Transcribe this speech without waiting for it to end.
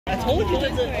told you.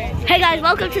 Hey guys,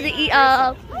 welcome to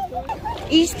the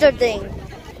Easter thing.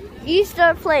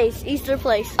 Easter place. Easter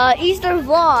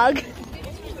vlog.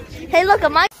 Hey, look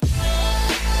at my.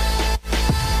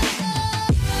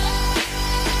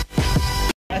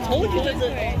 I told you.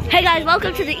 Hey guys,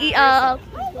 welcome to the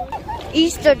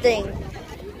Easter thing.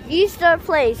 Easter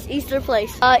place. Easter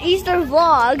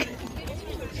vlog.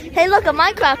 Hey, look at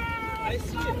Minecraft.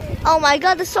 Oh my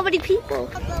God, there's so many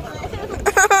people.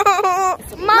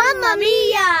 Mamma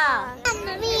mia!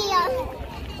 Mamma mia!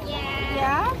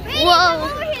 Yeah? Whoa!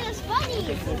 Over here, it's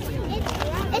funny.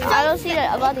 I don't see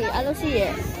it, buddy. I don't see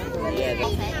it.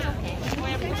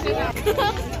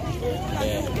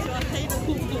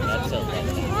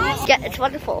 Yeah, it's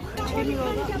wonderful.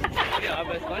 Yeah,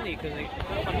 but it's funny because they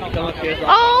come up here.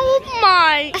 Oh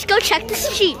my! Let's go check the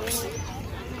sheep.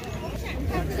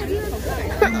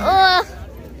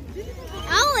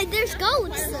 Oh, and there's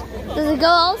goats. Does it go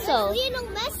also? Lionel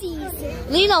Messi's.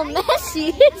 Lionel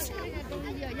Messi?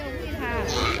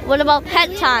 What about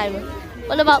pet time?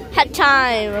 What about pet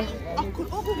time?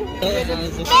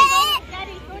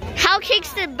 How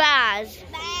Kingston baz?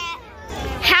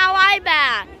 How I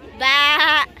baz?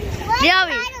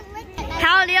 Naomi.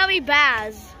 How Naomi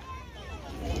baz?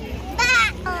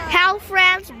 How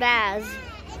France baz?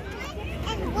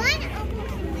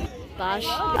 Gosh.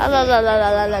 La la la la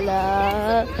la la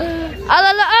la.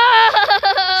 La la.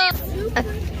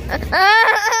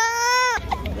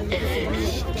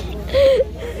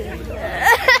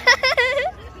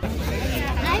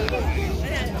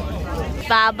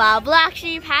 Baba black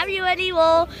sheep, have you any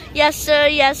wool? Yes sir,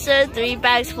 3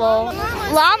 bags full.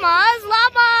 Llamas.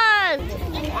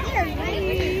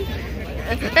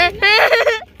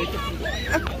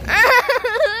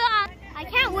 I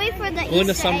can't wait for the in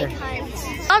the Easter summer. egg hunt.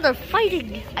 Oh, they're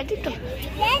fighting. I think they're...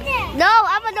 No,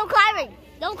 Emma, no climbing.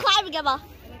 No climbing, Emma.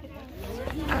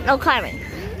 No climbing.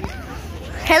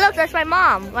 Hey, look, that's my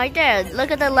mom right there. Look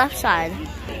at the left side.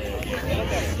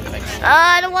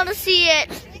 I don't want to see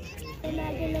it.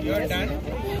 You're done?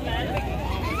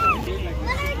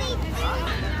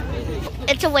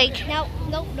 It's awake. No.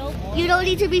 You don't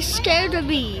need to be scared of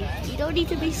me.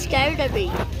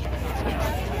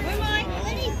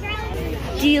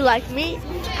 Do you like me?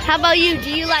 How about you?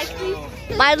 Do you like me?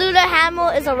 My Luna Hamill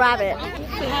is a rabbit.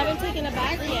 We haven't taken a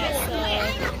bath yet, so.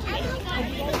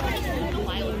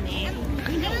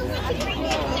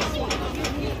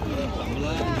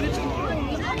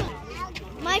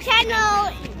 My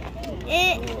channel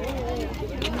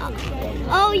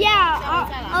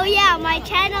my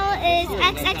channel is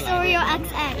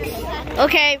XXOreoXX.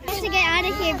 Okay. I have to get out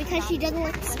of here because she doesn't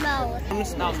like the smell.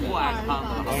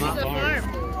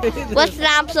 What's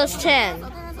 9 plus 10?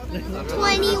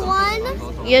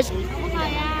 21. Yes.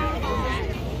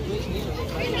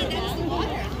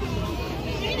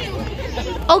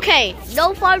 Okay,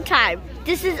 no farm time.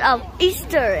 This is an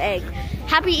Easter egg.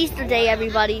 Happy Easter Day,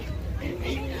 everybody.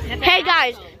 Hey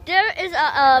guys, there is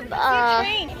a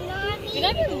You're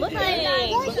not even looking.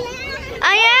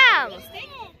 I am.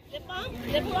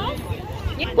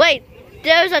 Wait,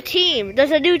 there's a team.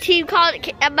 There's a new team called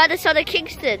Minnesota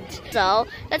Kingstons. So,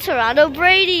 the Toronto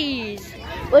Brady's.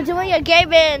 We're doing a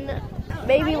game in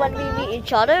maybe when we meet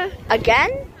each other again.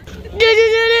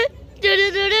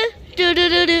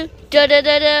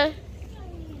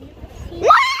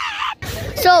 What?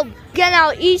 So, get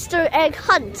our Easter egg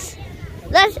hunts.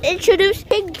 Let's introduce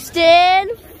Kingston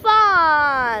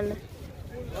Fun.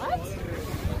 What?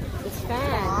 It's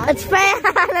fan. It's fan.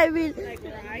 I mean.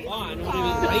 Fun? What do you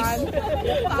mean, rice?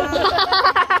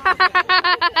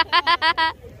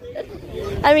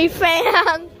 I mean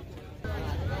fan.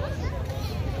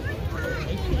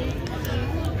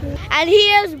 And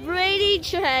here's Brady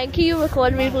Chang. Can you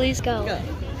record me, please? Go. Yeah.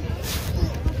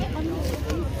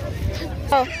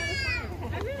 Oh.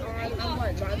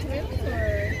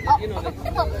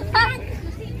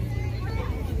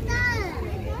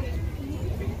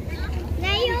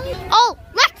 Oh,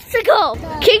 let's go.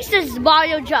 Kingston's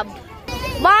Mario jump.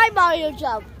 My Mario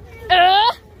jump.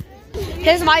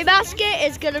 Here's my basket.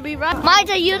 It's gonna be rough. Mine's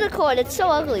a unicorn. It's so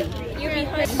ugly.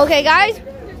 Okay, guys.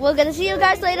 We're gonna see you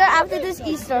guys later after this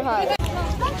Easter hunt.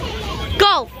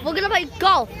 Golf. We're gonna play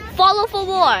golf. Follow for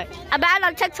more. I'm out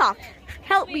on TikTok.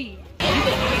 Help me.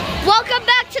 Welcome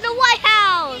back to the White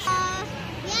House.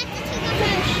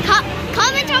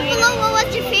 Comment down below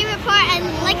what's your favorite part and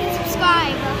like and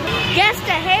subscribe. Guess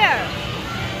the hair.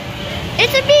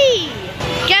 It's a me.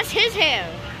 Guess his hair.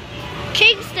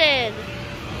 Kingston.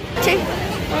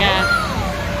 Yeah.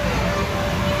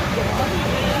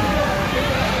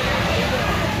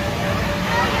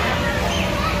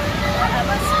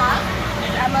 Emma stuck?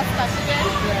 Is Emma stuck again?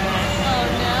 Oh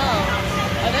no.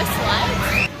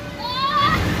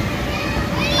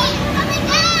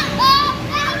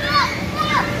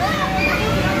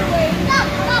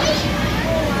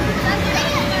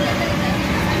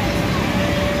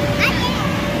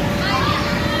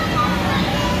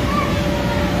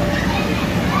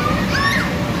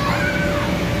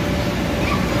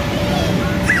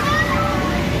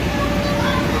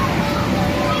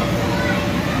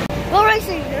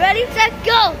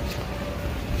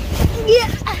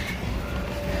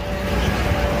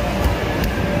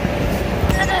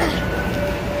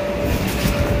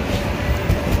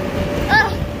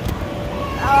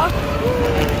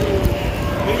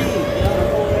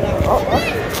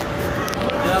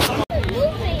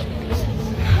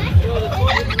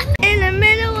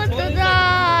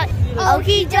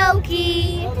 Okie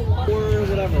dokie. Or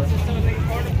whatever.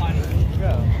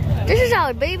 This is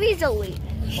our baby Zoe.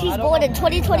 She's born in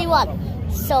 2021.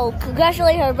 So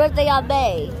congratulate her birthday on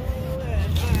May.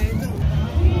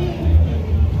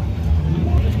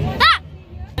 Ah!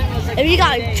 If you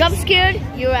got jump scared,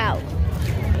 you're out.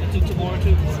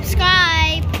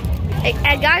 Subscribe.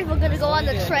 And guys, we're gonna go on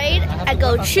the train and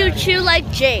go choo choo like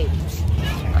James.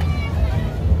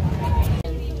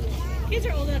 Kids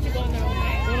are old enough to go on their own way.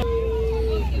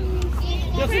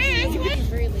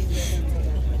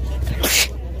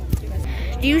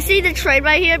 Do you see the train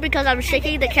right here? Because I'm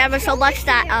shaking the camera so much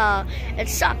that it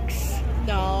sucks.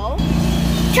 No.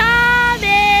 Tom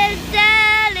is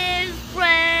Sally's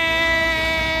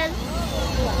friend.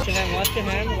 Watch your hand, watch your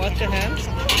hand, watch your hand.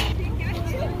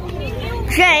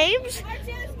 James?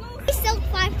 We sold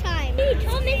 5 times. Hey,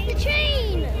 Tom is the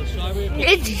train.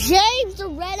 It's James, the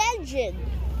red engine.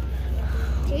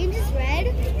 James is red.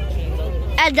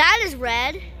 And that is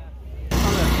red.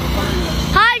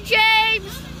 Hi,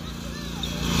 James.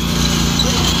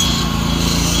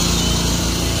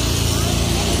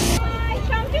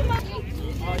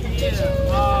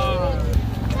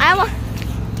 I want.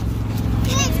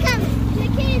 Kids, come. The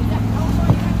kids.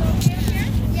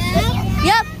 Yeah.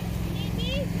 Yep.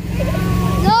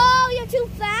 No, you're too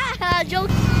fast. Joke.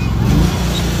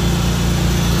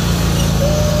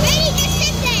 Ready, just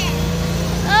sit there.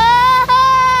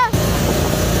 Ah!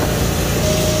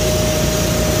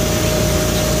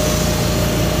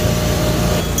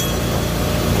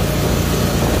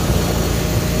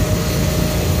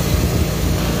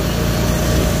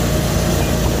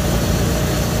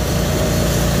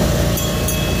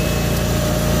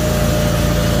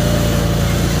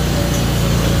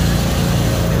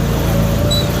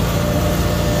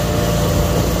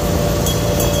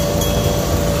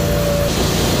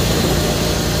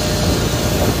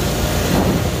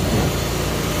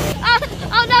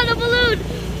 Oh no, the balloon!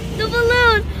 The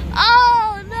balloon!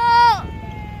 Oh no!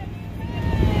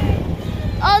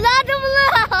 Oh, not the balloon!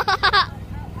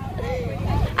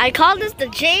 I call this the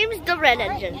James the Red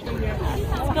Engine.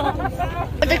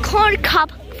 With the corn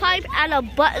cup pipe and a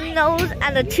button nose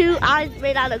and the 2 eyes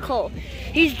made out of coal.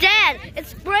 He's dead! It's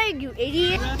spring, you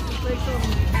idiot!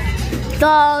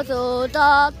 Da da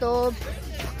da da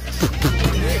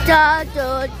da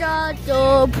da da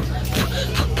da.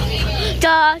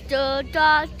 Da da da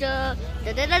da da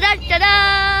da da da da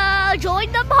da.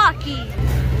 Join the hockey.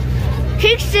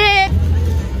 Kingston.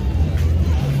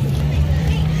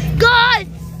 Guys,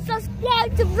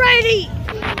 subscribe to Brady.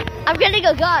 I'm getting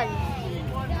a gun.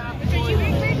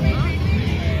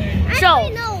 So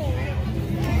No.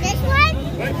 This one?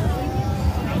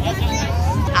 This one?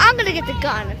 I'm gonna get the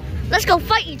gun. Let's go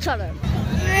fight each other.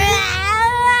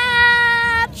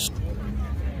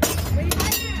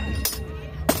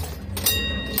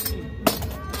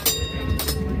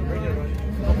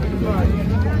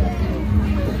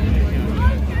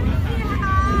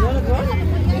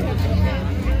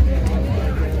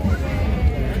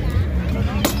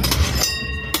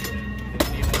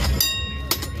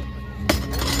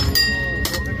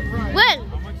 When?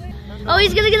 Oh,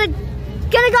 he's gonna get a gun,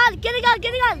 get a gun, get a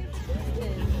gun.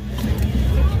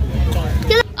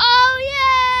 Oh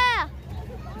yeah!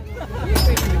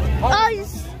 Oh,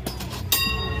 yes.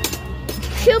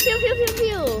 Pew pew pew pew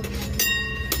pew.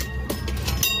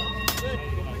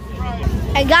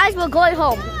 And guys, we're going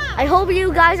home. I hope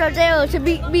you guys are there to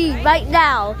meet me right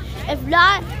now. If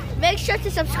not, make sure to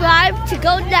subscribe to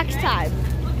go next time.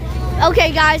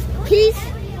 Okay guys, peace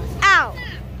out.